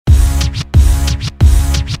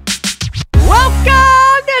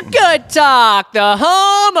Good Talk, the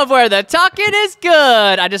home of where the talking is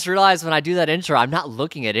good. I just realized when I do that intro, I'm not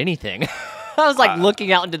looking at anything. I was like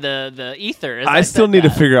looking out into the ether. I still need to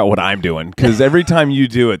figure out what I'm doing because every time you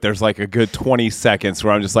do it, there's like a good 20 seconds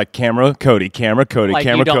where I'm just like, camera, Cody, camera, Cody, Like,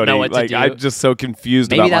 camera, you don't Cody. know what to Like, do. I'm just so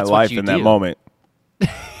confused Maybe about my that's what life you in that do. moment.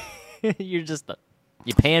 You're just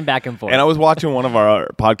you pan back and forth. And I was watching one of our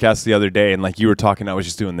podcasts the other day, and like you were talking, I was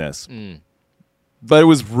just doing this. But it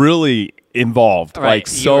was really involved, Right, like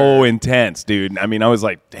so intense, dude. I mean, I was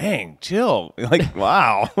like, dang, chill. Like,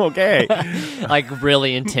 wow, okay. like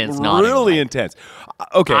really intense. Nodding, Really like, intense.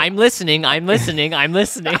 Okay. I'm listening. I'm listening. I'm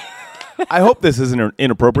listening. I hope this isn't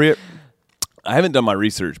inappropriate. I haven't done my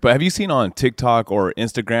research, but have you seen on TikTok or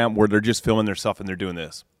Instagram where they're just filming their stuff and they're doing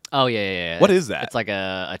this? Oh yeah. What is that? It's like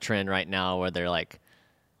a trend right now where they're like,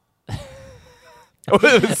 So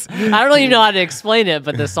I don't really know how to explain it,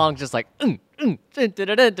 but the song's just like.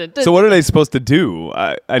 what are they supposed to do?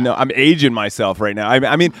 I know I'm aging myself right now.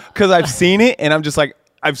 I mean, because I've seen it and I'm just like,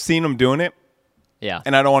 I've seen them doing it. Yeah.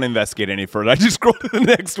 And I don't want to investigate any further. I just scroll to the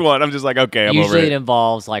next one. I'm just like, okay, I'm Usually over it it.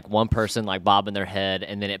 involves like one person like bobbing their head,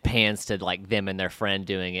 and then it pans to like them and their friend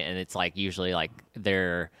doing it, and it's like usually like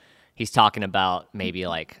he's talking about maybe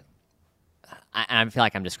like I feel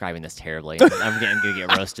like I'm describing this terribly. I'm gonna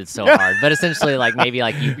get roasted so hard, but essentially like maybe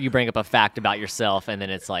like you bring up a fact about yourself, and then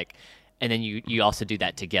it's like, and then you also do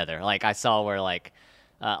that together. Like I saw where like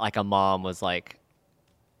a mom was like.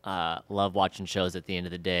 Love watching shows at the end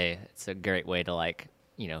of the day. It's a great way to like,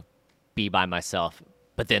 be by myself.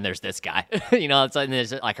 But then there's this guy, it's like, and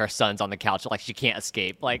there's like her son's on the couch, like she can't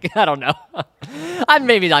escape. Like, I don't know.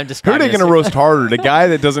 Maybe I'm Who are describing they going to roast harder? The guy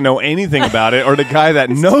that doesn't know anything about it or the guy that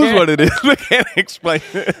knows what it is but can't explain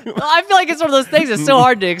it? I feel like it's one of those things that's so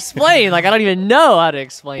hard to explain. Like, I don't even know how to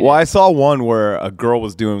explain Well, it. I saw one where a girl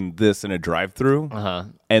was doing this in a drive-thru,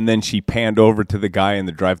 and then she panned over to the guy in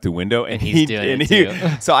the drive-thru window, and he's doing it too.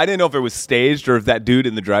 So I didn't know if it was staged or if that dude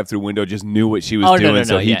in the drive-thru window just knew what she was Oh, doing, no,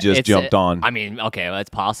 so he yeah. just jumped on. I mean, okay, well, it's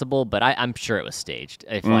possible, but I'm sure it was staged.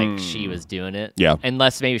 If like she was doing it, Yeah.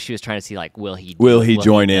 Unless maybe she was trying to see like, will he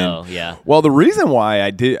join in? know? Yeah. Well, the reason why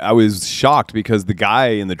I was shocked because the guy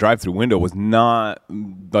in the drive-thru window was not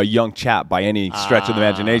a young chap by any stretch of the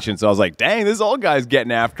imagination. So I was like, dang, this old guy's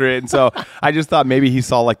getting after it. And so I just thought maybe he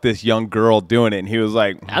saw like this young girl doing it, and he was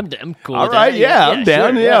like, I'm cool. all with right, that. yeah, I'm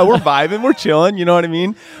down. Sure, Yeah, we're vibing, we're chilling. You know what I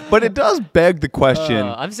mean? But it does beg the question.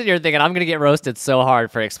 I'm sitting here thinking I'm going to get roasted so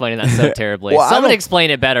hard for explaining that so terribly. Well, I Someone don't-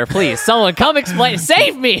 explain it better, please. Someone come explain.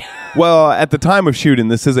 Save me. Well, at the time of shooting,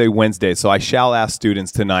 this is a Wednesday, so I shall ask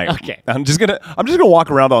students tonight. Okay. I'm just gonna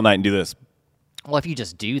walk around all night and do this Well, if you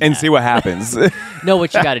just do that. and see what happens. No,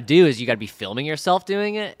 what you got to do is you got to be filming yourself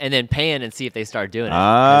doing it and then pan and see if they start doing it.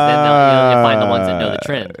 'Cause then you'll find the ones that know the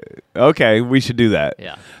trend. Okay, we should do that.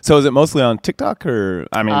 Yeah. So is it mostly on TikTok or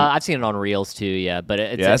I mean? I've seen it on Reels too, yeah. But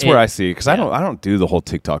it's That's where I see because I don't do the whole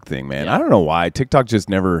TikTok thing, man. Yeah. I don't know why TikTok just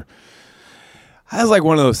never. I was like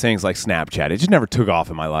one of those things like Snapchat. It just never took off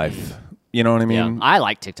in my life. You know what I mean? Yeah, I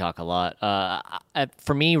like TikTok a lot.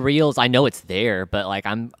 For me, Reels, I know it's there, but like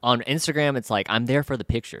I'm on Instagram, it's like I'm there for the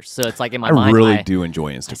pictures. So it's like in my I mind, really do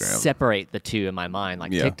enjoy I Instagram. separate the two in my mind.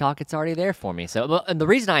 Like Yeah. TikTok, it's already there for me. So, and the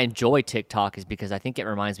reason I enjoy TikTok is because I think it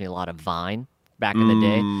reminds me a lot of Vine back in the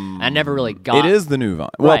day. I never really got. It is the new Vine.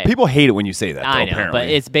 Well, Right. people hate it when you say that. Though, I know, apparently. but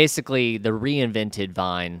it's basically the reinvented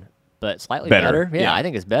Vine, but slightly Better. better. Yeah, Yeah. I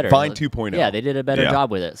think it's better. Vine 2.0. Yeah, they did a better Yeah. job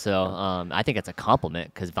with it. So I think it's a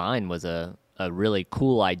compliment because Vine was a really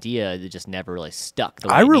cool idea that just never really stuck. The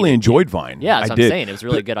way I it really needed to. enjoyed Vine. Yeah, I that's what did. I'm saying. It was a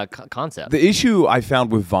really good concept. The issue I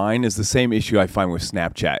found with Vine is the same issue I find with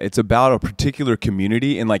Snapchat. It's about a particular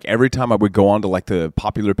community, and like every time I would go onto like the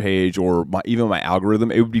popular page or even my algorithm,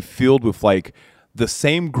 it would be filled with like the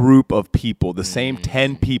same group of people, the same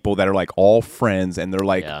 10 people that are like all friends, and they're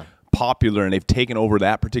like Yeah. popular, and they've taken over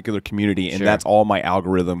that particular community, and Sure. that's all my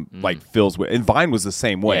algorithm like fills with. And Vine was the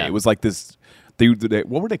same way. Yeah. It was like this.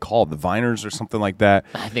 What were they called? The Viners or something like that.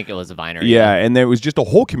 I think it was a Viner. Yeah, and there was just a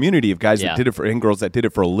whole community of guys Yeah. that did it and girls that did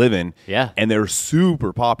it for a living. Yeah. and they were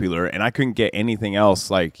super popular, and I couldn't get anything else.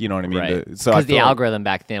 Like, you know what I mean? Right. So I Because the feel like- algorithm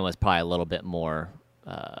back then was probably a little bit more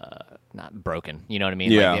not broken. You know what I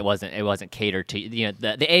mean? Yeah. Like it wasn't catered to.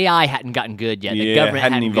 The AI hadn't gotten good yet. The Yeah, government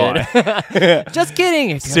hadn't evolved. good. Just kidding.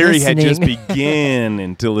 If you're Siri had just listening.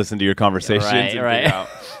 begun to listen to your conversations Right, and right. figure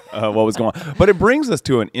out what was going on. But it brings us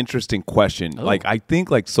to an interesting question. Like, I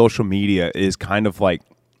think like social media is kind of like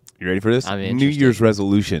You ready for this? I'm New interested. Year's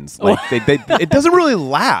resolutions. Like it doesn't really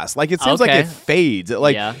last. Like it seems like Okay. it fades.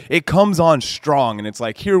 It comes on strong, and it's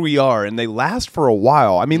like here we are, and they last for a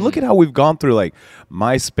while. I mean, look at how we've gone through like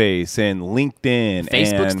MySpace and LinkedIn.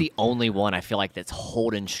 Facebook's and the only one I feel like that's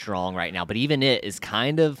holding strong right now. But even it is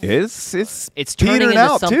kind of it's turning petering into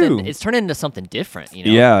out something. too. It's turning into something different. You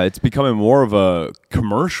know? Yeah, it's becoming more of a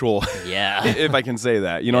commercial. Yeah. If I can say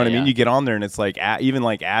that. You know Yeah, what I mean? yeah. You get on there and it's like even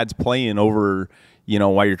like ads playing over,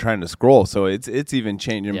 while you're trying to scroll. So it's even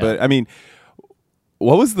changing. Yeah. But I mean,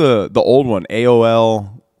 what was the old one?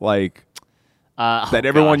 AOL, like that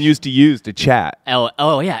everyone used to use to chat.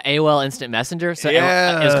 Oh yeah, AOL Instant Messenger. So it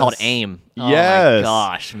was called AIM. Oh Yes. my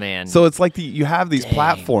gosh, man. So it's like you have these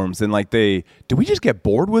platforms and like do we just get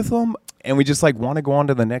bored with them and we just like want to go on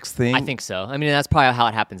to the next thing? I think so. I mean, that's probably how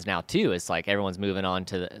it happens now too. It's like everyone's moving on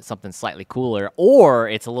to something slightly cooler, or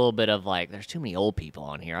it's a little bit of like, there's too many old people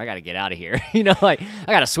on here. I got to get out of here. Like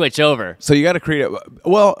I got to switch over. So you got to create it.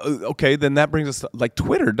 Well, okay, then that brings us to, like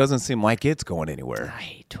Twitter doesn't seem like it's going anywhere. I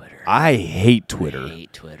hate Twitter. I hate Twitter. I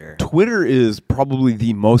hate Twitter. Twitter is probably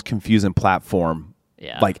the most confusing platform.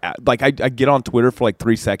 Yeah. Like I get on Twitter for like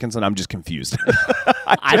 3 seconds and I'm just confused.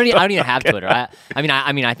 I don't even have Twitter. I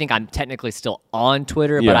mean, I think I'm technically still on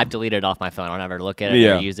Twitter, but Yeah. I've deleted it off my phone. I don't ever look at it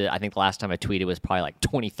Yeah. or use it. I think the last time I tweeted was probably like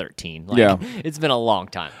 2013. Like, Yeah. It's been a long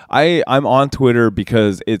time. I'm on Twitter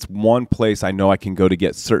because it's one place I know I can go to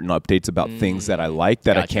get certain updates about things that I like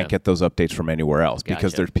that I Gotcha. can't get those updates from anywhere else because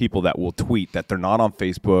Gotcha. there's people that will tweet that they're not on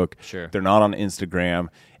Facebook, Sure. they're not on Instagram,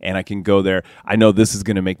 and I can go there. I know this is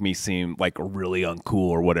going to make me seem like really uncool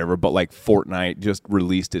or whatever, but like Fortnite just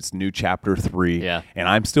released its new chapter 3, Yeah. and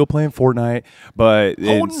I'm still playing Fortnite, but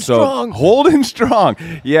strong. holding strong.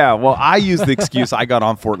 Yeah, well, I use the excuse I got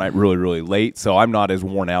on Fortnite really, really late, so I'm not as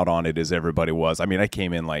worn out on it as everybody was. I mean, I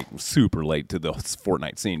came in like super late to the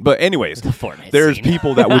Fortnite scene. But anyways, Fortnite there's scene.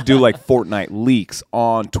 people that would do like Fortnite leaks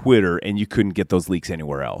on Twitter, and you couldn't get those leaks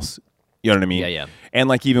anywhere else. You know what I mean? Yeah, yeah. And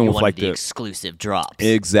like even You with wanted like the exclusive drops.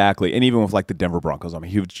 Exactly. And even with like the Denver Broncos, I'm a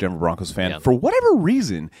huge Denver Broncos fan. Yep. For whatever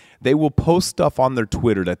reason, they will post stuff on their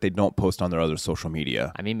Twitter that they don't post on their other social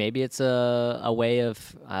media. I mean, maybe it's a way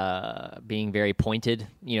of being very pointed,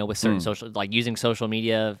 with certain social, like using social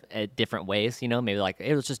media at different ways. Maybe like,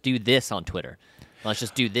 hey, let's just do this on Twitter. Let's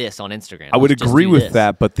just do this on Instagram. I would Let's just agree do with this.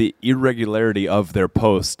 that, but the irregularity of their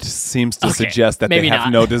post seems to Okay, suggest that maybe they have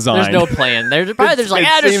not. no design. There's no plan. There's probably there's like,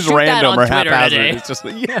 it just seems shoot that random on or Twitter haphazard. today. It's just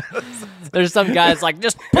yeah. There's some guys like,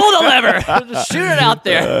 just pull the lever, just shoot it out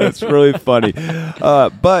there. It's really funny.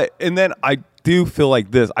 And then I do feel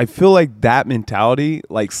like this. I feel like that mentality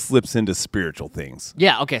like slips into spiritual things.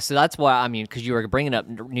 Yeah, okay, so that's why, because you were bringing up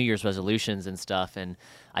New Year's resolutions and stuff, and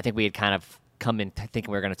I think we had kind of come in thinking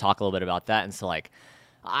we were going to talk a little bit about that, and so like,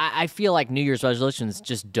 I feel like New Year's resolutions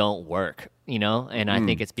just don't work, and I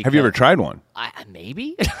think it's because... Have you ever tried one?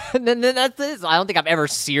 Maybe. then that's this. I don't think I've ever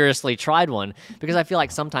seriously tried one, because I feel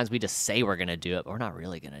like sometimes we just say we're going to do it, but we're not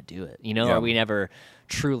really going to do it, Yeah. or we never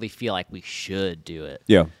truly feel like we should do it.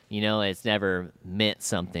 Yeah. It's never meant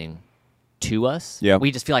something to us. Yeah.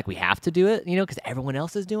 We just feel like we have to do it, because everyone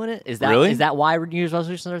else is doing it. Is that Really? is that why New Year's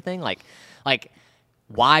resolutions are a thing? Like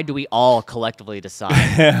why do we all collectively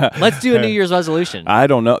decide? Let's do a New Year's resolution. I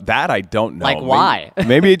don't know. That I don't know. Like, why?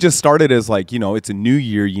 Maybe it just started as like, it's a new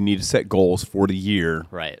year. You need to set goals for the year.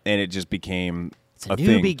 Right. And it just became It's a new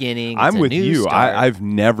thing. beginning. I'm It's a with new you. start. I've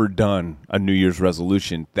never done a New Year's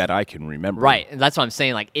resolution that I can remember. Right. And that's what I'm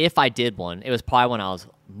saying. Like, if I did one, it was probably when I was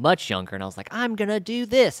much younger, and I was like, I'm going to do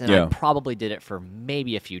this. And Yeah. I probably did it for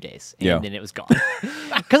maybe a few days. And Yeah. then it was gone.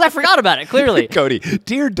 Because I forgot about it, clearly. Cody,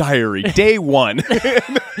 dear diary, day 1.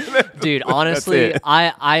 Dude, honestly, it.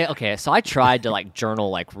 okay, so I tried to like journal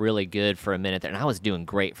like really good for a minute there, and I was doing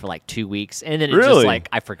great for like 2 weeks. And then it Really? just like,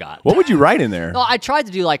 I forgot. What would you write in there? No, I tried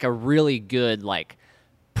to do like a really good like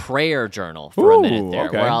prayer journal for a minute Ooh, there,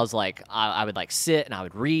 okay. where I was like, I would like sit and I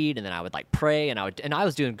would read, and then I would like pray, and I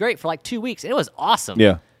was doing great for like 2 weeks, and it was awesome.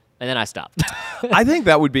 Yeah. And then I stopped. I think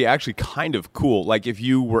that would be actually kind of cool. Like if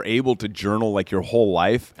you were able to journal like your whole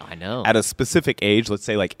life I know. at a specific age, let's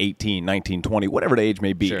say like 18, 19, 20, whatever the age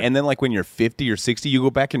may be. Sure. And then like when you're 50 or 60, you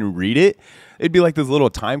go back and read it. It'd be like this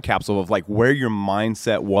little time capsule of like where your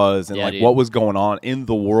mindset was and Yeah, like dude. what was going on in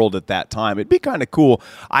the world at that time. It'd be kind of cool.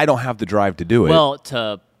 I don't have the drive to do it. Well,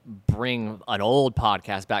 to bring an old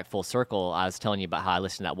podcast back full circle, I was telling you about how I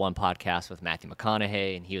listened to that one podcast with Matthew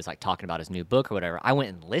McConaughey, and he was like talking about his new book or whatever. I went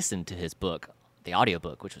and listened to his book, the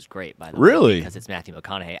audiobook, which was great, by the way. Really? Because it's Matthew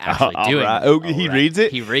McConaughey actually All doing right. it. Oh, he reads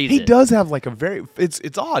it? He reads He it. does have like a very, it's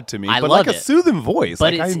odd to me, I but love like a it. soothing voice.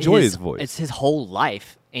 But Like I it's enjoy his voice. It's his whole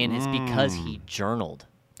life, and it's because he journaled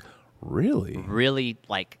Really? really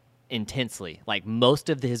like intensely. Like most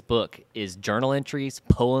of his book is journal entries,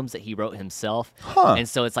 poems that he wrote himself. And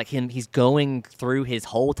so it's like he's going through his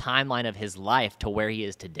whole timeline of his life to where he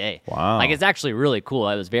is today. Wow. Like it's actually really cool.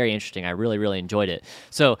 It was very interesting. I really, really enjoyed it.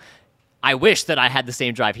 So I wish that I had the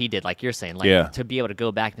same drive he did, like you're saying, like to be able to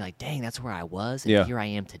go back and be like, dang, that's where I was, and here I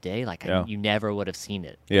am today. Like you never would have seen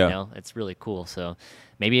it. You know, it's really cool. So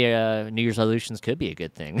maybe New Year's resolutions could be a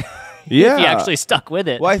good thing. If you actually stuck with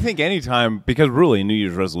it. Well, I think anytime, because really a New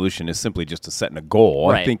Year's resolution is simply just to setting a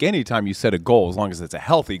goal. Right. I think anytime you set a goal, as long as it's a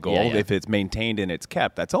healthy goal, if it's maintained and it's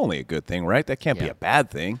kept, that's only a good thing, right? That can't be a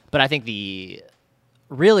bad thing. But I think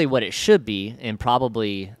really what it should be, and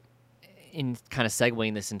probably in kind of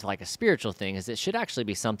segueing this into like a spiritual thing, is it should actually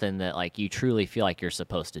be something that like you truly feel like you're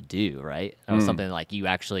supposed to do, right? Or something like you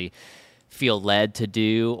actually feel led to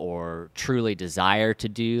do or truly desire to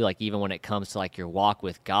do. Like even when it comes to like your walk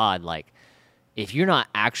with God, like if you're not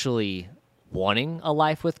actually wanting a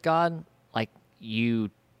life with God, like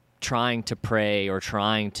you trying to pray or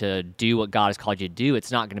trying to do what God has called you to do,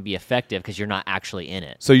 it's not going to be effective because you're not actually in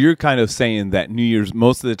it. So you're kind of saying that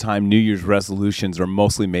most of the time, New Year's resolutions are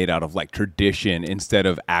mostly made out of like tradition instead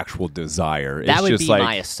of actual desire. That it's would just be like,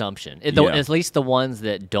 my assumption. At least the ones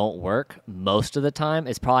that don't work most of the time,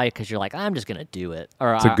 it's probably because you're like, I'm just going to do it.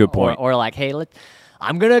 That's a good point. Or like, hey,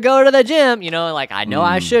 I'm going to go to the gym, like I know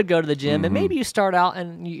I should go to the gym. And maybe you start out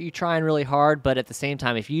and you're trying really hard, but at the same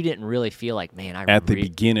time, if you didn't really feel like, man, at the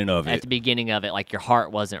beginning of it, like your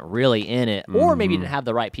heart wasn't really in it, or maybe you didn't have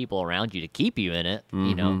the right people around you to keep you in it,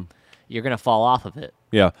 you're going to fall off of it.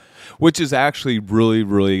 Yeah, which is actually really,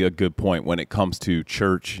 really a good point when it comes to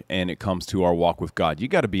church and it comes to our walk with God. You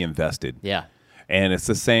got to be invested. Yeah. And it's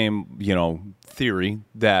the same, theory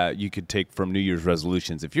that you could take from New Year's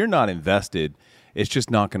resolutions. If you're not invested, it's just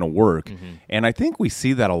not going to work. And I think we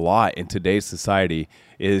see that a lot in today's society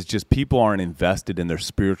is just people aren't invested in their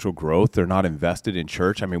spiritual growth. They're not invested in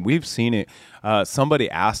church. I mean, we've seen it. Somebody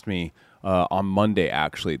asked me on Monday,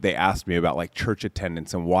 actually, they asked me about like church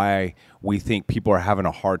attendance and why we think people are having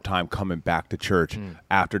a hard time coming back to church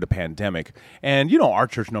after the pandemic. And, our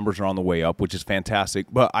church numbers are on the way up, which is fantastic.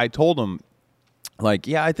 But I told them, like,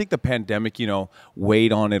 yeah, I think the pandemic,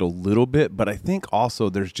 weighed on it a little bit, but I think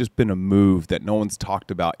also there's just been a move that no one's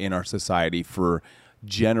talked about in our society for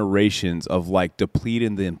generations of like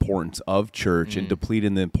depleting the importance of church and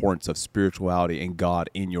depleting the importance of spirituality and God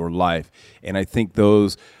in your life. And I think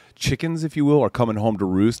those chickens, if you will, are coming home to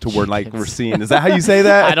roost to where like we're seeing. Is that how you say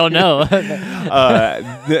that? I don't know.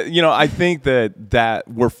 I think that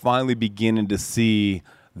we're finally beginning to see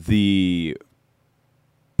the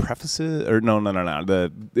prefaces or no.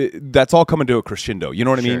 That's all coming to a crescendo. You know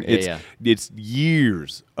what I mean? It's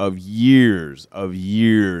years of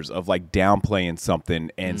like downplaying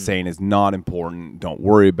something and saying it's not important. Don't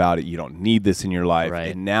worry about it. You don't need this in your life.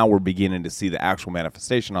 Right. And now we're beginning to see the actual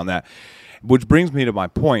manifestation on that, which brings me to my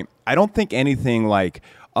point. I don't think anything like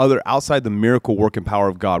outside the miracle working power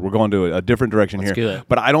of God. We're going to a different direction here.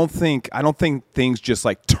 But I don't think things just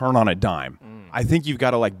like turn on a dime. I think you've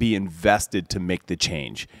got to like be invested to make the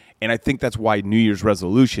change. And I think that's why New Year's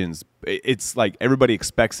resolutions, it's like everybody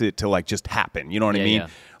expects it to like just happen. You know what I mean? Yeah.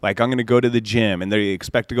 Like I'm going to go to the gym and they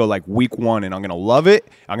expect to go like week 1 and I'm going to love it.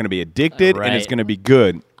 I'm going to be addicted and it's going to be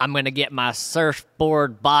good. I'm going to get my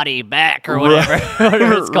surfboard body back or whatever,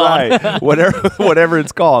 whatever it's called. Right. whatever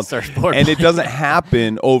it's called. Surfboard and it doesn't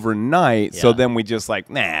happen overnight. So then we just like,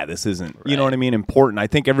 nah, this isn't, you know what I mean? Important. I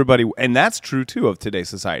think everybody, and that's true too of today's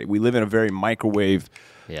society. We live in a very microwave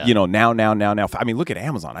now. I mean, look at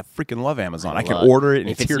Amazon. I freaking love Amazon. I can order it and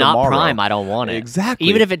it's here tomorrow. If it's not Prime, I don't want it. Exactly.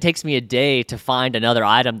 Even if it takes me a day to find another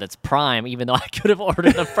item that's Prime, even though I could have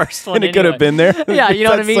ordered the first one and it could have been there. Yeah, you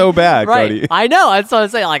know what I mean? That's so bad, right. Cody. I know. That's what I'm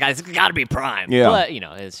saying. Like, it's got to be Prime. Yeah. But,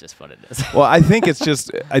 it's just what it is. Well, I think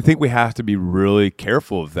we have to be really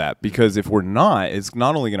careful of that because if we're not, it's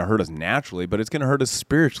not only going to hurt us naturally, but it's going to hurt us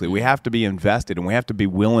spiritually. We have to be invested and we have to be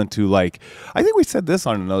willing to like, I think we said this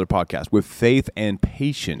on another podcast, with faith and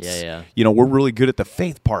patience. Yeah. We're really good at the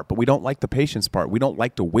faith part, but we don't like the patience part. We don't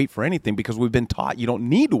like to wait for anything because we've been taught you don't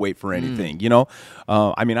need to wait for anything,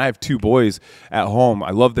 I mean, I have 2 boys at home.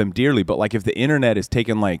 I love them dearly, but like if the internet is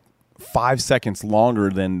taking like 5 seconds longer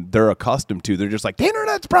than they're accustomed to, they're just like, the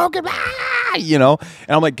internet's broken, and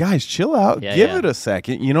I'm like, guys, chill out, give it a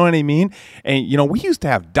second, you know what I mean? And we used to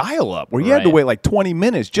have dial-up where you had to wait like 20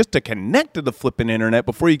 minutes just to connect to the flipping internet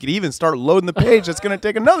before you could even start loading the page. That's going to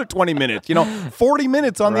take another 20 minutes, 40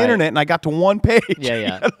 minutes on the internet, and I got to 1 page.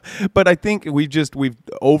 But I think we've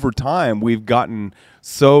over time we've gotten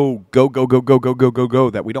so go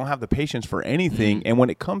that we don't have the patience for anything. And when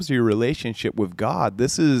it comes to your relationship with God,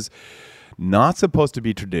 this is not supposed to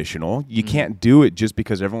be traditional. You can't do it just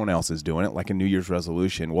because everyone else is doing it, like a New Year's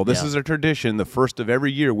resolution. Well, this is a tradition. The first of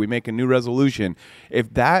every year, we make a new resolution.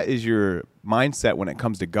 If that is your mindset when it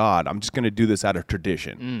comes to God, I'm just going to do this out of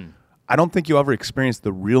tradition. I don't think you'll ever experience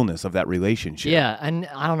the realness of that relationship. Yeah, and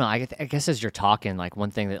I don't know. I guess as you're talking, like one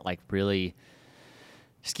thing that like really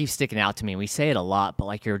just keeps sticking out to me. We say it a lot, but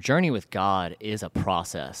like your journey with God is a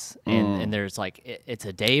process, and there's like it's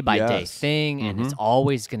a day by day thing, and it's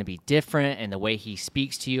always going to be different. And the way He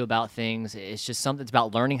speaks to you about things, it's just something. It's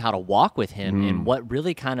about learning how to walk with Him. And what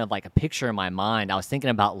really kind of like a picture in my mind, I was thinking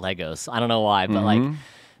about Legos. I don't know why, but like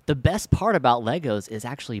the best part about Legos is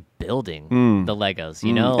actually building the Legos.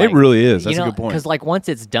 You know, it really is. That's a good point. Because like once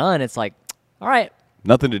it's done, it's like, all right.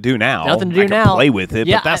 Nothing to do now. Nothing to do I can now. play with it,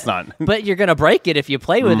 but that's not. But you're gonna break it if you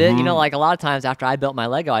play with it. You know, like a lot of times after I built my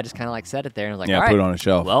Lego, I just kind of like set it there and was like, all right, put it on a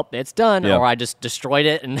shelf. Well, it's done, Yeah. or I just destroyed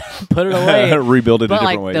it and put it away, Rebuild it but a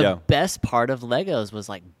different like way. the best part of Legos was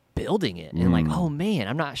like building it and like, oh man,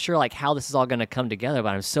 I'm not sure like how this is all gonna come together, but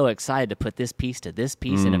I'm so excited to put this piece to this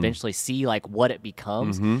piece and eventually see like what it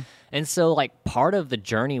becomes. And so like part of the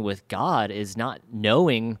journey with God is not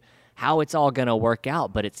knowing how it's all gonna work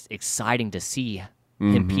out, but it's exciting to see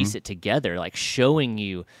Him piece it together, like showing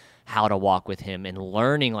you how to walk with Him and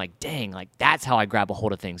learning like, dang, like that's how I grab a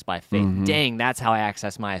hold of things by faith. Dang, that's how I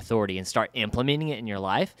access my authority and start implementing it in your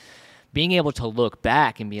life. Being able to look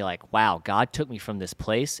back and be like, wow, God took me from this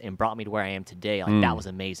place and brought me to where I am today. Like that was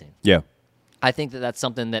amazing. Yeah. I think that that's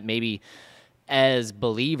something that maybe as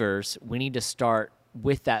believers, we need to start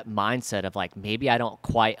with that mindset of like, maybe I don't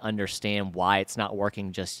quite understand why it's not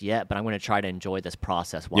working just yet, but I'm going to try to enjoy this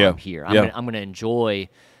process while I'm here. I'm going to enjoy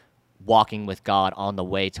walking with God on the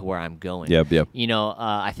way to where I'm going. You know,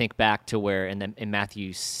 I think back to where in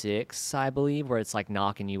Matthew 6, I believe, where it's like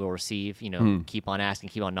knock and you will receive, you know, keep on asking,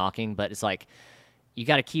 keep on knocking, but it's like, you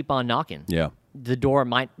got to keep on knocking. Yeah. The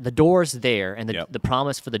door's there, and the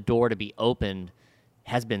promise for the door to be opened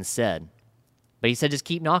has been said. But He said, just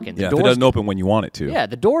keep knocking. If it doesn't open when you want it to. Yeah,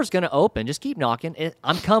 the door's going to open. Just keep knocking.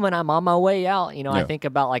 I'm coming. I'm on my way out. You know, I think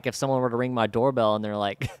about like if someone were to ring my doorbell and they're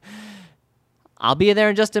like, I'll be there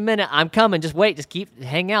in just a minute. I'm coming. Just wait. Just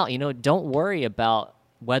hang out. You know, don't worry about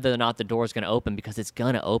whether or not the door's going to open because it's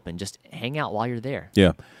going to open. Just hang out while you're there.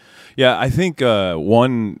 Yeah. Yeah, I think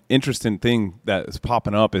one interesting thing that is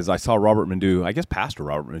popping up is I saw Robert Madu, I guess Pastor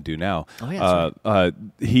Robert Madu now. Oh, yeah, that's right.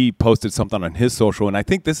 He posted something on his social, and I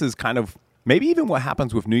think this is kind of maybe even what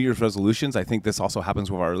happens with New Year's resolutions. I think this also happens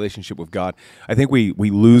with our relationship with God. I think we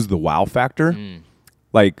lose the wow factor.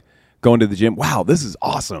 Like going to the gym, wow, this is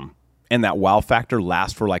awesome. And that wow factor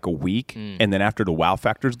lasts for like a week, and then after the wow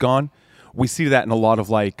factor's gone, we see that in a lot of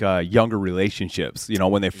like younger relationships, you know,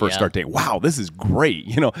 when they first start dating. Wow, this is great.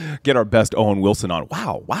 You know, get our best Owen Wilson on.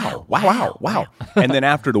 Wow. And then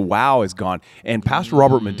after the wow is gone, and Pastor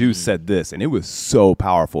Robert Madu said this, and it was so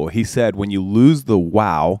powerful. He said, when you lose the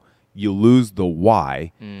wow, you lose the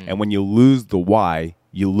why. And when you lose the why,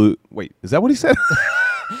 you lose. Wait, is that what he said?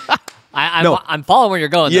 I'm following where you're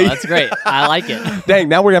going, though. That's great. I like it. Dang,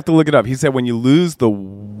 now we're going to have to look it up. He said, when you lose the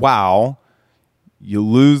wow, you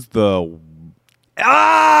lose the...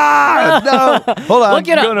 no. Hold on. Look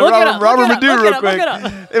it up. Robert Madu real quick.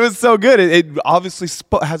 It was so good. It obviously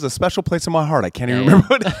has a special place in my heart. I can't even remember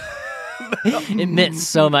what it meant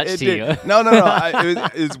so much to you. No.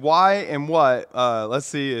 It's why and what. Let's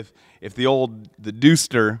see if the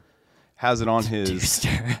Deuster has it on his...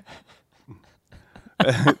 Deuster.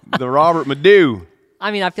 The Robert Madu. I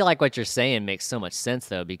mean, I feel like what you're saying makes so much sense,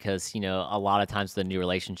 though, because, you know, a lot of times the new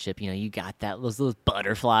relationship, you know, you got those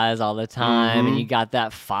butterflies all the time, and you got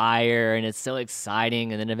that fire, and it's so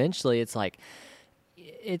exciting, and then eventually it's like,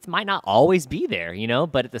 it might not always be there, you know,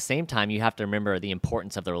 but at the same time, you have to remember the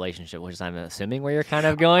importance of the relationship, which is, I'm assuming, where you're kind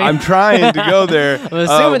of going. I'm trying to go there. I'm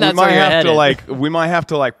assuming that's where you're headed. We might have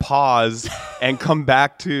to pause and come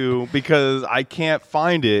back to, because I can't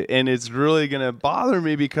find it, and it's really gonna bother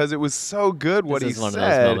me because it was so good what he said. This is one of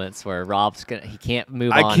those moments where Rob's he can't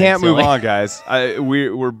move on. I can't move on, guys.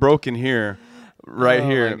 We're broken here. Right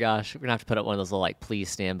here. Oh my gosh, we're gonna have to put up one of those little please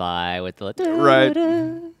stand by with the right.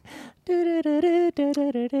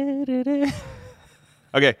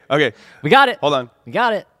 Okay. We got it. Hold on. We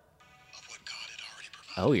got it.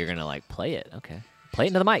 Oh, you're gonna play it. Okay. Play it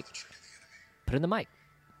into the mic. Put it in the mic.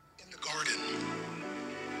 In the garden,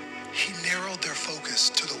 He narrowed their focus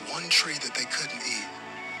to the one tree that they couldn't eat.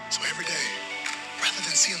 So every day, rather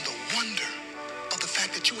than seeing the wonder of the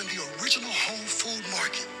fact that you're in the original Whole Food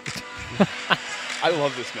Market, I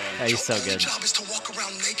love this man. Oh, he's so good. Your job is to walk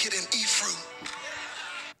around naked and eat fruit.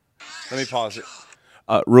 Let me pause it.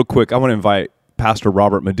 Real quick, I want to invite Pastor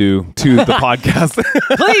Robert Madu to the podcast.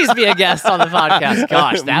 Please be a guest on the podcast.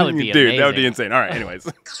 Gosh, that would be Dude, amazing. that would be insane. All right, anyways.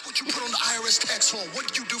 That's what you put on the IRS tax form.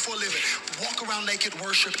 What do you do for a living? Walk around naked,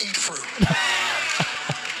 worship, eat fruit.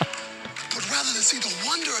 But rather than see the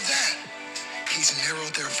wonder of that, he's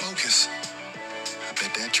narrowed their focus. I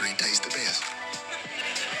bet that tree tastes the best.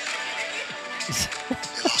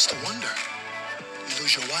 You lost the wonder. You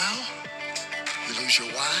lose your wow. You lose your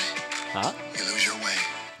why. Huh? You lose your way.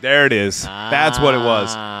 There it is. That's what it was.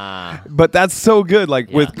 Ah. But that's so good. Like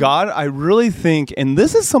Yeah. with God, I really think, and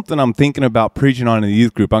this is something I'm thinking about preaching on in the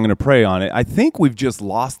youth group. I'm going to pray on it. I think we've just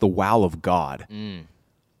lost the wow of God.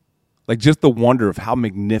 Like just the wonder of how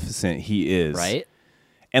magnificent he is. Right?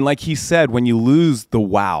 And like he said, when you lose the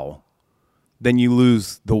wow, then you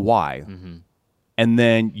lose the why. And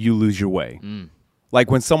then you lose your way. Like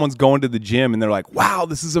when someone's going to the gym and they're like, wow,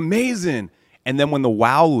 this is amazing. And then when the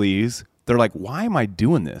wow leaves, they're like, why am I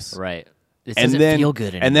doing this? Right. This And doesn't then, feel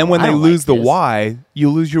good anymore. and then when I they don't lose like the this. why, you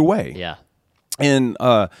lose your way. Yeah. And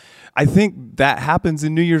I think that happens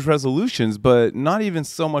in New Year's resolutions, but not even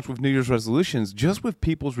so much with New Year's resolutions, just with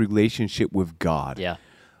people's relationship with God. Yeah.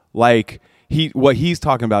 Like what he's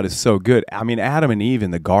talking about is so good. I mean, Adam and Eve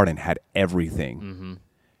in the garden had everything.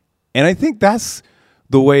 And I think that's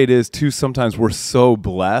the way it is too. Sometimes we're so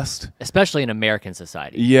blessed. Especially in American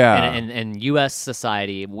society. Yeah. And U.S.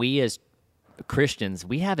 society, we as Christians,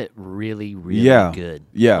 we have it really, really Yeah. good.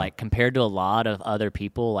 Yeah. Like compared to a lot of other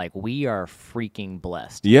people, like we are freaking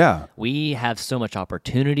blessed. Yeah. We have so much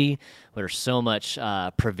opportunity. There's so much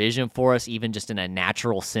provision for us, even just in a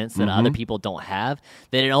natural sense that other people don't have,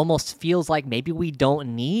 that it almost feels like maybe we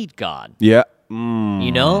don't need God. Yeah.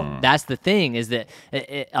 You know, that's the thing is that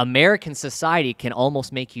American society can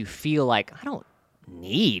almost make you feel like I don't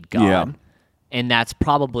need God. Yeah. And that's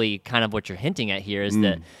probably kind of what you're hinting at here is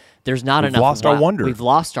that there's not We've enough lost our wow- wonder. We've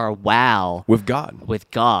lost our wow With God. with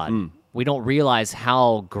God. We don't realize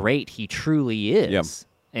how great he truly is Yep.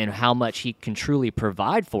 and how much he can truly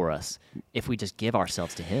provide for us if we just give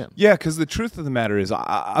ourselves to him. Yeah, because the truth of the matter is,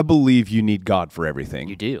 I believe you need God for everything.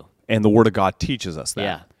 You do. And the Word of God teaches us that.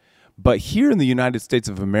 Yeah. But here in the United States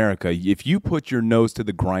of America, if you put your nose to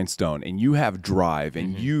the grindstone and you have drive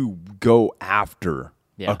and you go after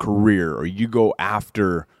Yeah. a career or you go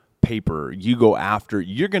after paper, you're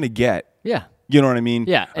going to get. Yeah. You know what I mean?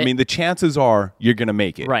 Yeah. I mean, the chances are you're going to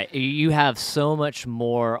make it. Right. You have so much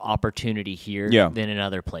more opportunity here Yeah. than in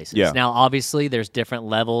other places. Yeah. Now, obviously, there's different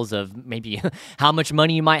levels of maybe how much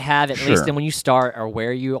money you might have, at Sure. least when you start, or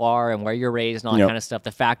where you are and where you're raised and all that Yep. kind of stuff.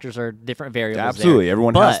 The factors are different variables. Absolutely. There.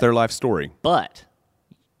 Everyone has their life story. But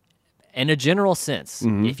in a general sense,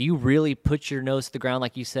 Mm-hmm. if you really put your nose to the ground,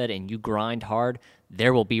 like you said, and you grind hard,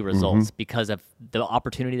 there will be results because of the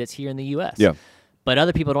opportunity that's here in the U.S. Mm-hmm. Yeah. But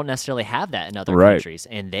other people don't necessarily have that in other Right. countries,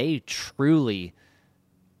 and they truly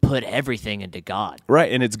put everything into God.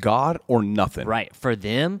 Right. And it's God or nothing. Right. For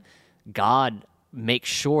them, God makes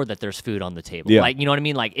sure that there's food on the table. Yeah. Like, you know what I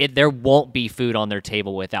mean? Like, there won't be food on their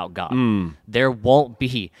table without God. Mm. There won't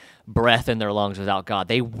be breath in their lungs without God.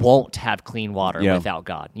 They won't have clean water Yeah. without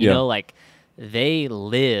God. You Yeah. know, like, they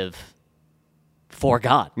live for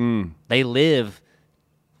God. They live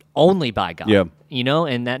only by God. Mm. Yeah. You know,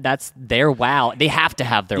 and that's their wow. They have to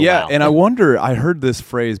have their Yeah, wow. and I wonder. I heard this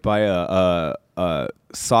phrase by a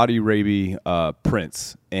Saudi Arabia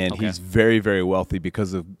prince, and Okay. he's very, very wealthy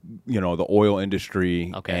because of the oil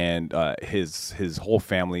industry. Okay. And his whole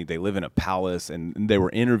family, they live in a palace, and they were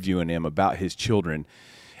interviewing him about his children,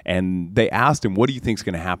 and they asked him, "What do you think is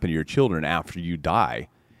going to happen to your children after you die?"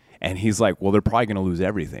 And he's like, "Well, they're probably going to lose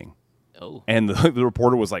everything." Oh. And the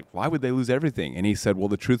reporter was like, "Why would they lose everything?" And he said, "Well,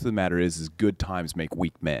 the truth of the matter is good times make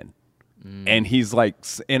weak men." And he's like,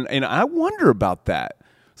 and I wonder about that.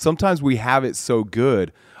 Sometimes we have it so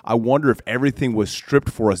good. I wonder if everything was stripped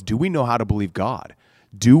for us. Do we know how to believe God?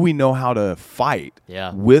 Do we know how to fight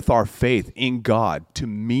Yeah. with our faith in God to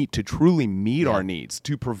truly meet Yeah. our needs,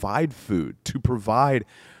 to provide food, to provide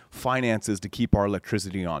finances to keep our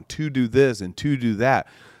electricity on, to do this and to do that?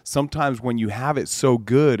 Sometimes when you have it so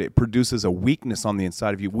good, it produces a weakness on the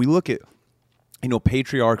inside of you. We look at,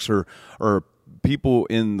 patriarchs or people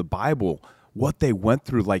in the Bible, what they went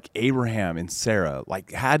through, like Abraham and Sarah,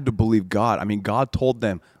 like had to believe God. I mean, God told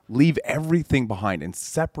them, leave everything behind and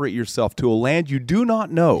separate yourself to a land you do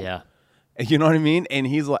not know. Yeah. You know what I mean? And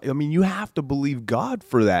he's like, I mean, you have to believe God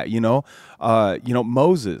for that,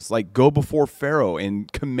 Moses, like, go before Pharaoh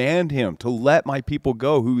and command him to let my people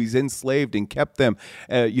go who he's enslaved and kept them,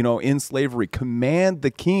 in slavery. Command the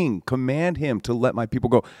king, command him to let my people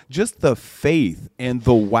go. Just the faith and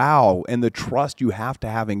the wow and the trust you have to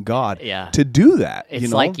have in God to do that.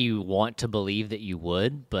 It's like you want to believe that you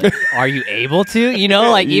would, but are you able to?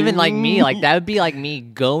 Like even like me, like that would be like me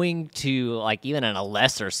going to, like, even in a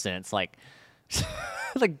lesser sense, like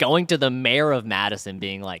like going to the mayor of Madison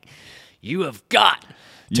being like, you have got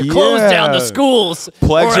to close down the schools.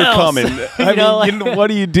 Plagues are coming. What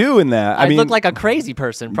do you do in that? I look like a crazy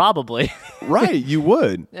person, probably. Right, you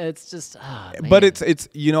would. It's just, but it's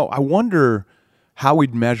I wonder how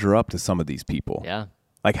we'd measure up to some of these people. Yeah.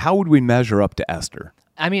 Like, how would we measure up to Esther?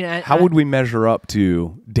 I mean, how would we measure up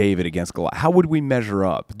to David against Goliath? How would we measure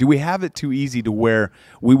up? Do we have it too easy to where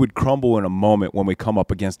we would crumble in a moment when we come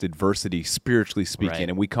up against adversity, spiritually speaking, right.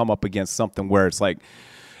 and we come up against something where it's like,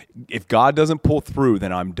 if God doesn't pull through,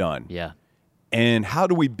 then I'm done. Yeah. And how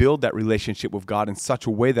do we build that relationship with God in such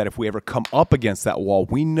a way that if we ever come up against that wall,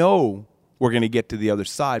 we know we're going to get to the other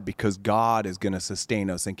side because God is going to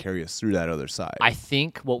sustain us and carry us through that other side? I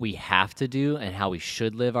think what we have to do and how we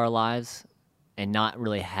should live our lives, and not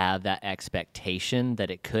really have that expectation that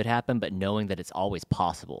it could happen, but knowing that it's always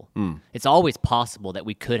possible. It's always possible that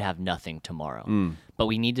we could have nothing tomorrow. But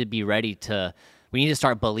we need to be ready we need to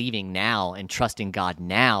start believing now and trusting God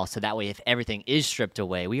now, so that way if everything is stripped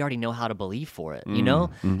away, we already know how to believe for it,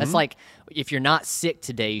 That's like, if you're not sick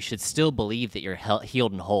today, you should still believe that you're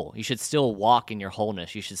healed and whole. You should still walk in your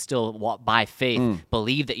wholeness. You should still walk by faith,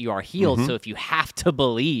 believe that you are healed. So if you have to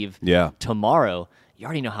believe tomorrow, you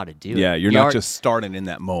already know how to do it. Yeah, you're not just starting in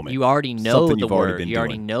that moment. You already know Something the you've already word. been You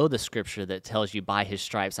already doing. know the scripture that tells you, by his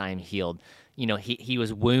stripes I am healed. He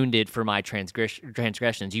was wounded for my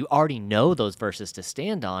transgressions. You already know those verses to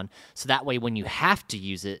stand on, so that way when you have to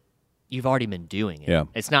use it, you've already been doing it. Yeah.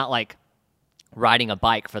 It's not like riding a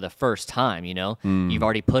bike for the first time, You've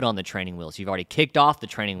already put on the training wheels. You've already kicked off the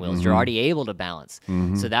training wheels. You're already able to balance.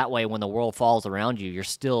 So that way when the world falls around you, you're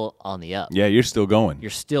still on the up. Yeah, you're still going. You're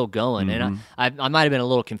still going. And I might have been a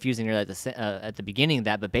little confusing here at the beginning of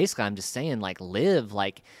that, but basically I'm just saying, like, live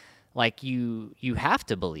like you have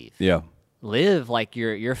to believe. Yeah. Live like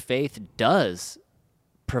your faith does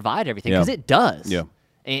provide everything, because it does. Yeah.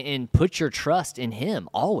 And put your trust in him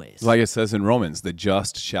always. Like it says in Romans, the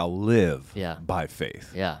just shall live by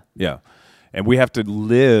faith. Yeah. Yeah. And we have to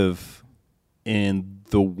live in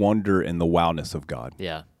the wonder and the wowness of God.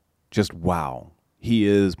 Yeah. Just wow. He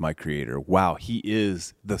is my creator. Wow. He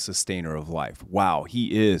is the sustainer of life. Wow.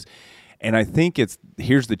 He is. And I think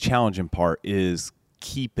here's the challenging part is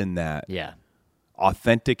keeping that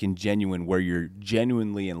authentic and genuine, where you're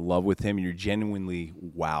genuinely in love with him and you're genuinely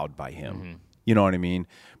wowed by him. You know what I mean?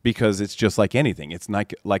 Because it's just like anything. It's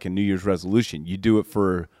like a New Year's resolution. You do it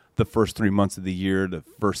for the first 3 months of the year, the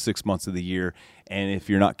first 6 months of the year, and if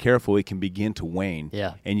you're not careful, it can begin to wane.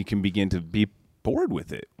 Yeah. And you can begin to be bored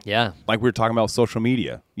with it. Yeah. Like we were talking about social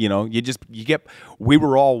media. We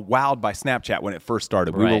were all wowed by Snapchat when it first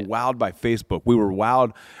started. We Right. were wowed by Facebook. We were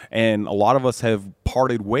wowed, and a lot of us have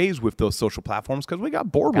parted ways with those social platforms because we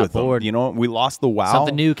got bored with them. We lost the wow.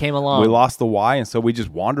 Something new came along. We lost the why, and so we just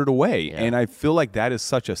wandered away. And I feel like that is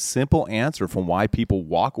such a simple answer from why people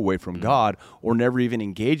walk away from God or never even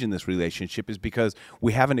engage in this relationship, is because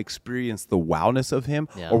we haven't experienced the wowness of him,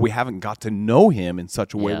 or we haven't got to know him in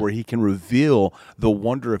such a way where he can reveal the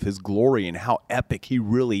wonder of his glory and how epic he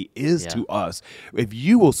really is to us. If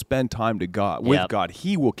you will spend time with God,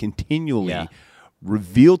 he will continually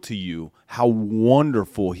reveal to you how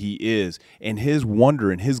wonderful he is, and his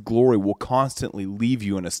wonder and his glory will constantly leave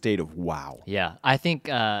you in a state of wow. Yeah, I think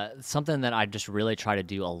something that I just really try to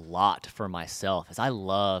do a lot for myself is I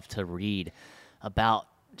love to read about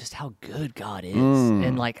just how good God is,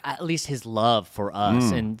 and like at least his love for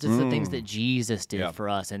us, and just the things that Jesus did for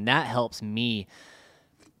us, and that helps me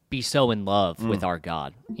be so in love with our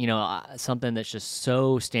God. Something that's just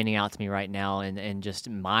so standing out to me right now, and just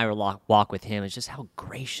my walk with him, is just how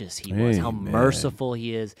gracious he was, how merciful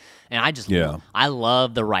he is. And I just I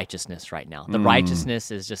love the righteousness right now. The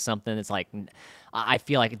righteousness is just something that's like, I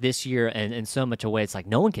feel like this year, and in so much a way, it's like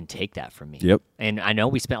no one can take that from me. Yep. And I know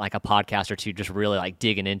we spent like a podcast or two just really like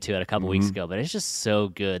digging into it a couple weeks ago, but it's just so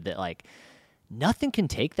good that like nothing can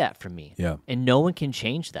take that from me. Yeah. And no one can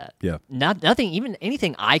change that. Yeah. Nothing, even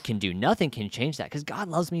anything I can do, nothing can change that, because God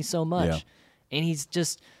loves me so much. Yeah. And he's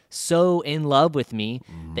just so in love with me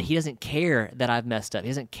that he doesn't care that I've messed up. He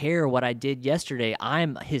doesn't care what I did yesterday.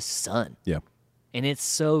 I'm his son. Yeah. And it's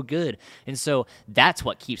so good. And so that's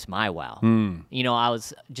what keeps my wow. You know, I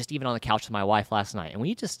was just even on the couch with my wife last night, and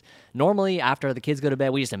we just normally after the kids go to bed,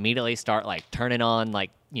 we just immediately start like turning on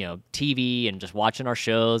like, you know, TV and just watching our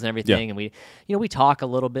shows and everything. And we, you know, we talk a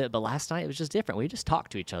little bit, but last night it was just different. We just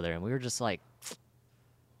talked to each other, and we were just like,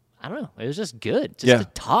 I don't know. It was just good just to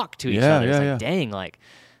talk to each other. It's like, dang, like,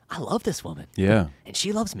 I love this woman. Yeah. And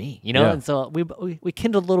she loves me, you know? Yeah. And so we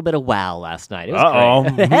kindled a little bit of wow last night. It was Uh-oh.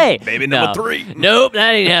 great. Hey. Baby number 3. Nope,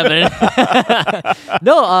 that ain't happening.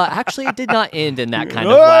 No, actually, it did not end in that kind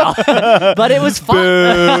of wow. But it was fun.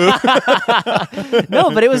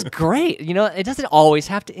 No, but it was great. You know, it doesn't always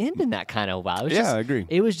have to end in that kind of wow. It was I agree.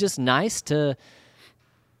 It was just nice to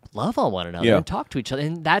love on one another and talk to each other.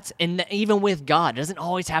 And even with God, it doesn't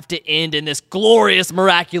always have to end in this glorious,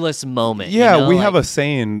 miraculous moment. Yeah, you know? we Like, have a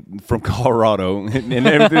saying from Colorado, and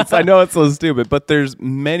I know it's so stupid, but there's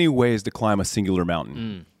many ways to climb a singular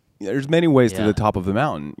mountain. There's many ways to the top of the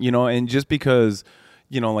mountain, you know, and just because,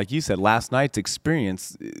 you know, like you said, last night's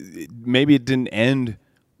experience, maybe it didn't end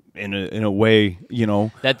in a way, you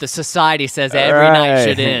know, that the society says every night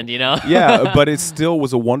should end, you know? Yeah, but it still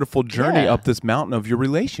was a wonderful journey Yeah. up this mountain of your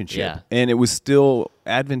relationship. Yeah. And it was still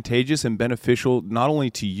advantageous and beneficial not only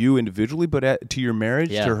to you individually, but to your marriage,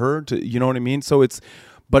 to her, to, you know what I mean? So it's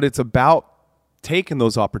about taking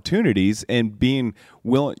those opportunities and being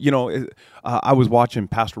willing, you know, I was watching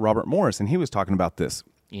Pastor Robert Morris, and he was talking about this.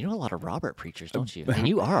 You know a lot of Robert preachers, don't you? And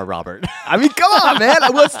you are a Robert. I mean, come on, man.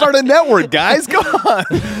 Let's start a network, guys. Come on.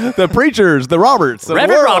 The preachers, the Roberts. The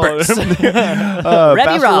Reverend world. Roberts.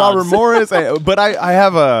 Pastor Robs. Robert Morris. But I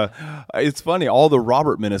have it's funny, all the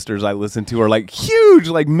Robert ministers I listen to are like huge,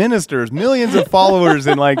 like ministers, millions of followers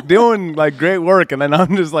and like doing like great work. And then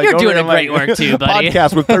I'm just like, You're over doing here, a great like, work too, buddy.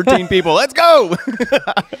 Podcast with 13 people. Let's go.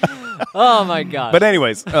 Oh, my gosh. But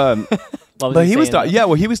anyways, What was but he he was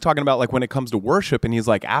saying, he was talking about like when it comes to worship, and he's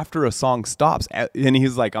like, after a song stops, and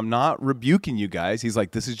he's like, I'm not rebuking you guys. He's like,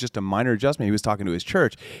 this is just a minor adjustment. He was talking to his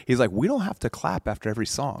church. He's like, we don't have to clap after every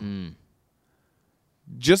song.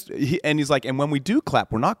 And he's like, and when we do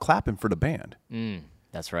clap, we're not clapping for the band.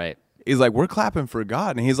 That's right. He's like, we're clapping for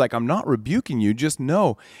God. And he's like, I'm not rebuking you, just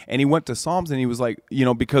know. And he went to Psalms, and he was like, you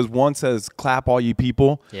know, because one says, clap all you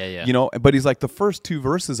people. Yeah. You know, but he's like, the first 2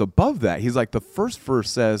 verses above that, he's like, the first verse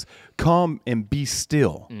says, come and be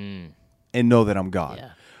still and know that I'm God. Yeah.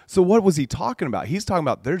 So what was he talking about? He's talking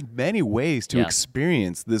about there's many ways to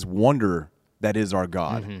experience this wonder that is our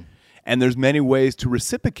God. And there's many ways to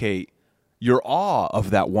reciprocate your awe of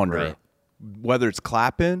that wonder. Right. Whether it's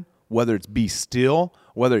clapping, whether it's be still,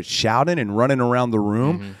 whether it's shouting and running around the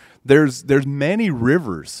room, there's many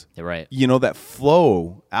rivers, Right. you know, that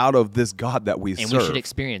flow out of this God that we And serve. we should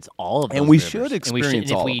experience all of those And we rivers. should experience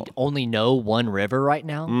and if all we of them. only know one river right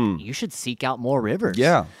now, you should seek out more rivers.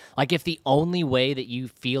 Yeah. Like if the only way that you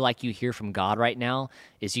feel like you hear from God right now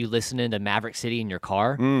is you listening to Maverick City in your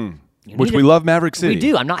car, you Which need we to- love Maverick City. We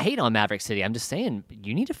do. I'm not hating on Maverick City. I'm just saying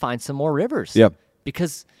you need to find some more rivers. Yep.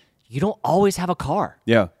 Because you don't always have a car.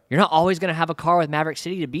 Yeah. You're not always going to have a car with Maverick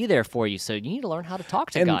City to be there for you. So you need to learn how to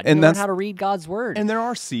talk to And- God. You and need to learn that's- how to read God's word. And there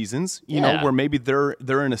are seasons, you know, Yeah. where maybe they're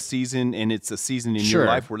in a season and it's a season in Sure. your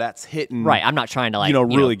life where that's hitting. Right. I'm not trying to like, you know,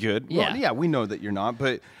 really good. Yeah. Well, yeah, we know that you're not,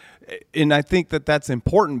 but and I think that that's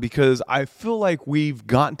important because I feel like we've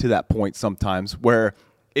gotten to that point sometimes where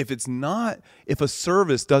if a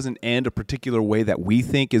service doesn't end a particular way that we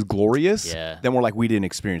think is glorious, then we're like, we didn't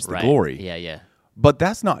experience the Right. glory. Yeah. But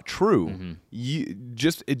that's not true. You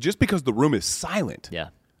just because the room is silent, Yeah.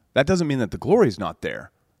 that doesn't mean that the glory is not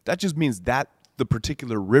there. That just means that the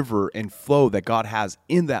particular river and flow that God has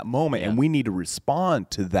in that moment, and we need to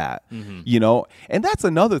respond to that. You know, and that's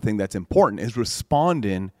another thing that's important is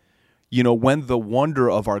responding. You know, when the wonder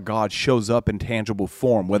of our God shows up in tangible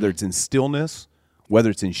form, whether it's in stillness, whether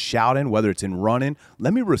it's in shouting, whether it's in running,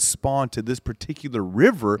 let me respond to this particular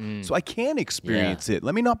river so I can experience it.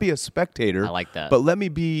 Let me not be a spectator. I like that. But let me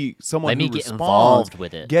be someone Let me who get responds, involved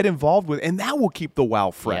with it. Get involved with it, and that will keep the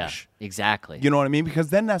wow fresh. Yeah, exactly. You know what I mean? Because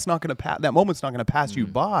then that's not going to that moment's not going to pass you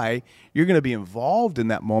by. You're going to be involved in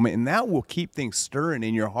that moment, and that will keep things stirring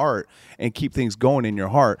in your heart and keep things going in your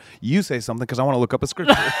heart. You say something because I want to look up a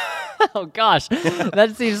scripture. Oh gosh,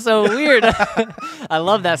 that seems so weird. I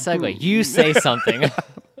love that segue. You say something.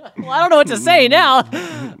 Well, I don't know what to say now.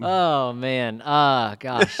 Oh man.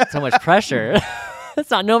 Gosh, so much pressure. That's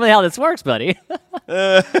not normally how this works, buddy.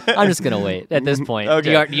 I'm just gonna wait at this point.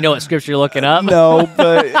 Okay. Do you know what scripture you're looking up? No,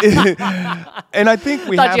 but and I think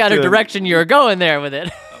we Thought have you had to a direction you were going there with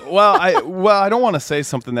it. I don't want to say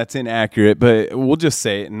something that's inaccurate, but we'll just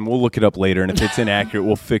say it and we'll look it up later. And if it's inaccurate,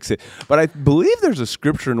 we'll fix it. But I believe there's a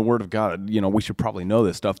scripture in the Word of God. You know, we should probably know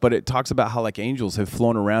this stuff, but it talks about how like angels have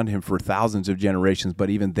flown around him for thousands of generations, but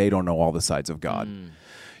even they don't know all the sides of God.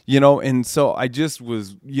 You know, and so I just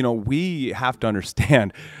was, you know, we have to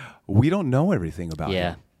understand we don't know everything about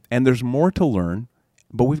him. And there's more to learn,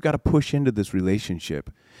 but we've got to push into this relationship.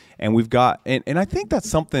 And we've got, and I think that's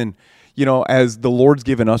something, you know, as the Lord's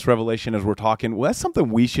given us revelation as we're talking, well, that's something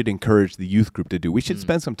we should encourage the youth group to do. We should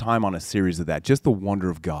spend some time on a series of that, just the wonder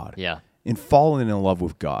of God. Yeah. And falling in love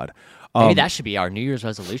with God. Maybe that should be our New Year's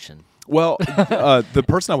resolution. Well, the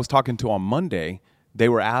person I was talking to on Monday, they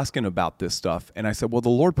were asking about this stuff. And I said, well, the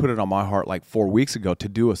Lord put it on my heart like 4 weeks ago to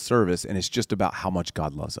do a service. And it's just about how much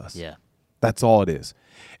God loves us. Yeah. That's all it is.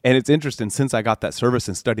 And it's interesting, since I got that service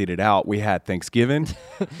and studied it out, we had Thanksgiving.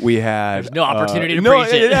 We had... There's no opportunity to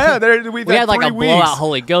preach it. Yeah, we had like a blowout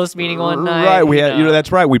Holy Ghost meeting one night. Right, we had,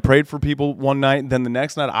 that's right. We prayed for people one night, and then the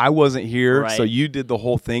next night I wasn't here, so you did the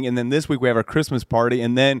whole thing. And then this week we have our Christmas party,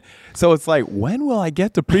 and then, so it's like, when will I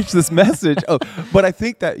get to preach this message? But I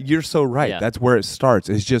think that you're so right. Yeah. That's where it starts.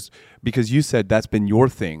 It's just, because you said that's been your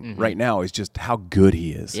thing right now, is just how good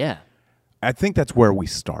he is. Yeah. I think that's where we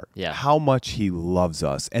start. Yeah. How much he loves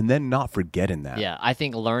us, and then not forgetting that. Yeah, I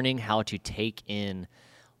think learning how to take in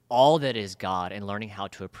all that is God and learning how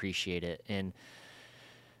to appreciate it and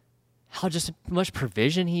how just much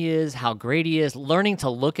provision he is, how great he is, learning to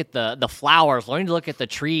look at the flowers, learning to look at the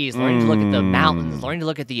trees, learning to look at the mountains, learning to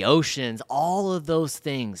look at the oceans, all of those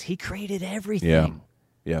things. He created everything.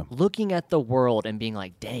 Yeah. Looking at the world and being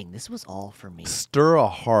like, dang, this was all for me. Stir a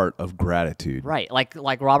heart of gratitude. Right. Like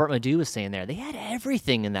Robert Madu was saying there, they had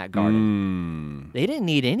everything in that garden. They didn't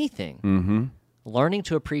need anything. Mm-hmm. Learning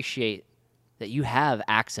to appreciate that you have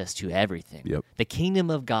access to everything. Yep. The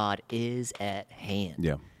kingdom of God is at hand.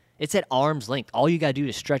 Yeah. It's at arm's length. All you got to do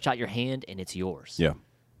is stretch out your hand and it's yours. Yeah.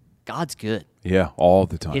 God's good. Yeah, all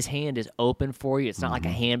the time. His hand is open for you. It's not like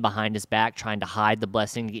a hand behind his back trying to hide the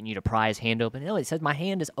blessing, getting you to pry his hand open. No, it says, my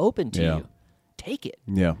hand is open to you. Take it.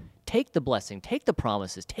 Yeah. Take the blessing. Take the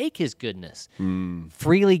promises. Take his goodness.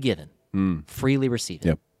 Freely given. Freely received.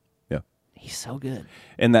 Yep. Yeah. He's so good.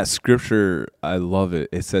 And that scripture, I love it.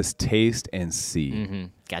 It says, taste and see.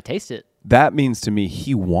 Got to taste it. That means to me,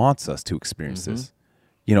 he wants us to experience this.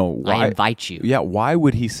 You know, why, I invite you. Yeah, why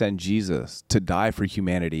would he send Jesus to die for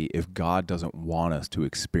humanity if God doesn't want us to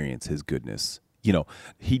experience his goodness? You know,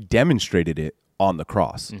 he demonstrated it on the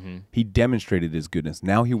cross. He demonstrated his goodness.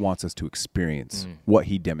 Now he wants us to experience what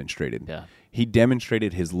he demonstrated. Yeah. He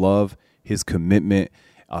demonstrated his love, his commitment,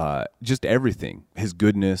 just everything, his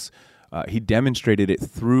goodness. He demonstrated it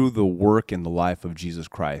through the work and the life of Jesus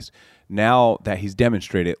Christ. Now that he's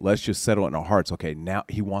demonstrated, let's just settle it in our hearts. Okay, now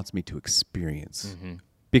he wants me to experience.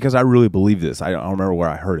 Because I really believe this. I don't remember where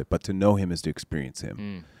I heard it, but to know him is to experience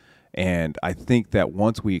him. And I think that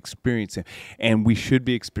once we experience him, and we should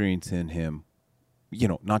be experiencing him, you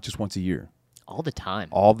know, not just once a year. All the time.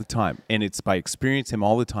 All the time. And it's by experiencing him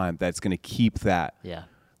all the time that's going to keep that,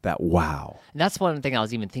 that wow. And that's one thing I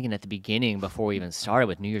was even thinking at the beginning before we even started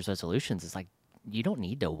with New Year's resolutions. It's like, you don't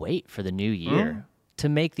need to wait for the new year to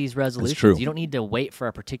make these resolutions. True. You don't need to wait for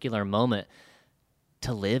a particular moment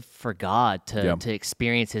to live for God, to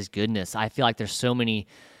experience his goodness. I feel like there's so many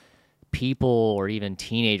people, or even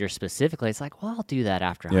teenagers specifically, it's like, well, I'll do that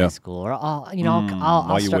after high school, or I'll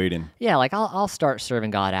while you're start, waiting. Yeah, like I'll start serving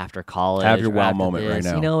God after college. Have your or wow after moment this. right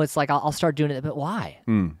now. You know, it's like I'll start doing it, but why?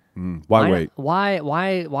 Why wait?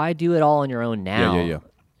 Why do it all on your own now? Yeah.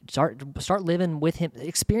 Start living with him.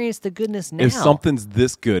 Experience the goodness now. If something's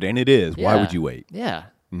this good, and it is, why would you wait? Yeah.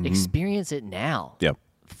 Experience it now. Yep.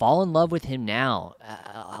 Fall in love with him now.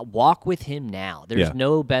 Walk with him now. There's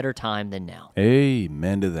no better time than now.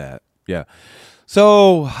 Amen to that. Yeah.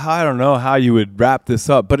 So I don't know how you would wrap this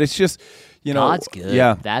up, but it's just, you know, God's good.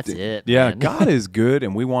 Yeah, That's it. Yeah, man. God is good,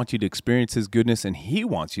 and we want you to experience his goodness, and he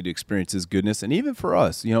wants you to experience his goodness, and even for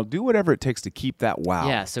us, you know, do whatever it takes to keep that wow.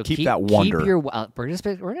 Yeah, so keep that wonder. Keep your,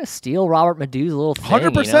 we're gonna steal Robert Madu's little thing.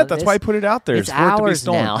 100%. That's why I put it out there. It's for it to be ours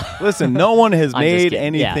stolen. now. Listen, no one has I'm just made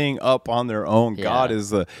kidding. Yeah. anything up on their own. Yeah. God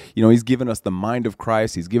is he's given us the mind of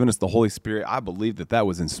Christ. He's given us the Holy Spirit. I believe that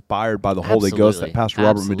was inspired by the Holy Ghost that Absolutely. Pastor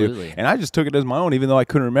Robert Madu. Absolutely. And I just took it as my own, even though I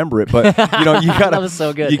couldn't remember it. But you know, you gotta That was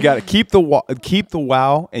so good. You gotta keep the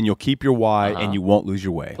wow, and you'll keep your why, and you won't lose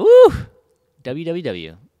your way. Woo!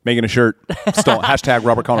 WWW. Making a shirt. Stolen. Hashtag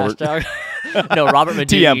Robert Convert. Hashtag No, Robert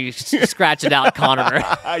Madu, TM. you scratch it out, Connor.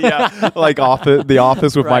 Yeah, like The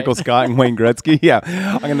Office with Right. Michael Scott and Wayne Gretzky. Yeah,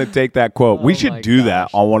 I'm gonna take that quote. We Oh should my do that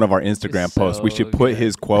gosh. on one of our Instagram posts. We So should put good.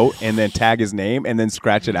 his quote and then tag his name and then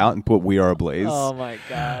scratch it out and put "We Are Ablaze." Oh my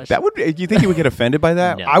gosh. That would. You think he would get offended by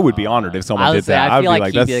that? No. I would be honored if someone I would did say, that. I I'd feel be like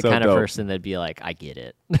like, he'd "That's be the so kind dope." of person that'd be like, I get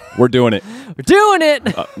it. We're doing it. We're doing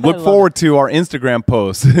it. Look forward to our Instagram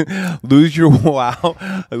posts. Lose your wow,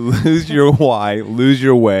 lose your why, lose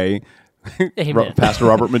your way. Amen. Pastor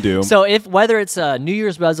Robert Madu. So if whether it's a New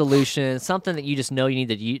Year's resolution, something that you just know you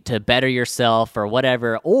need to better yourself or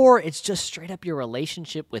whatever, or it's just straight up your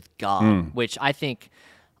relationship with God, which I think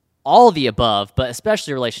all of the above, but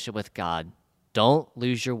especially your relationship with God, don't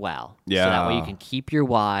lose your wow. So that way you Yeah. can keep your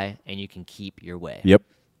why and you can keep your way. Yep.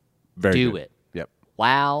 Very Do good. it. Yep.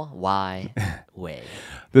 Wow, why, way.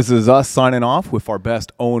 This is us signing off with our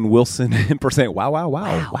best Owen Wilson impersonate. Wow, wow,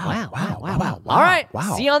 wow. Wow. All right.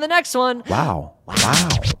 Wow. See you on the next one. Wow. Wow.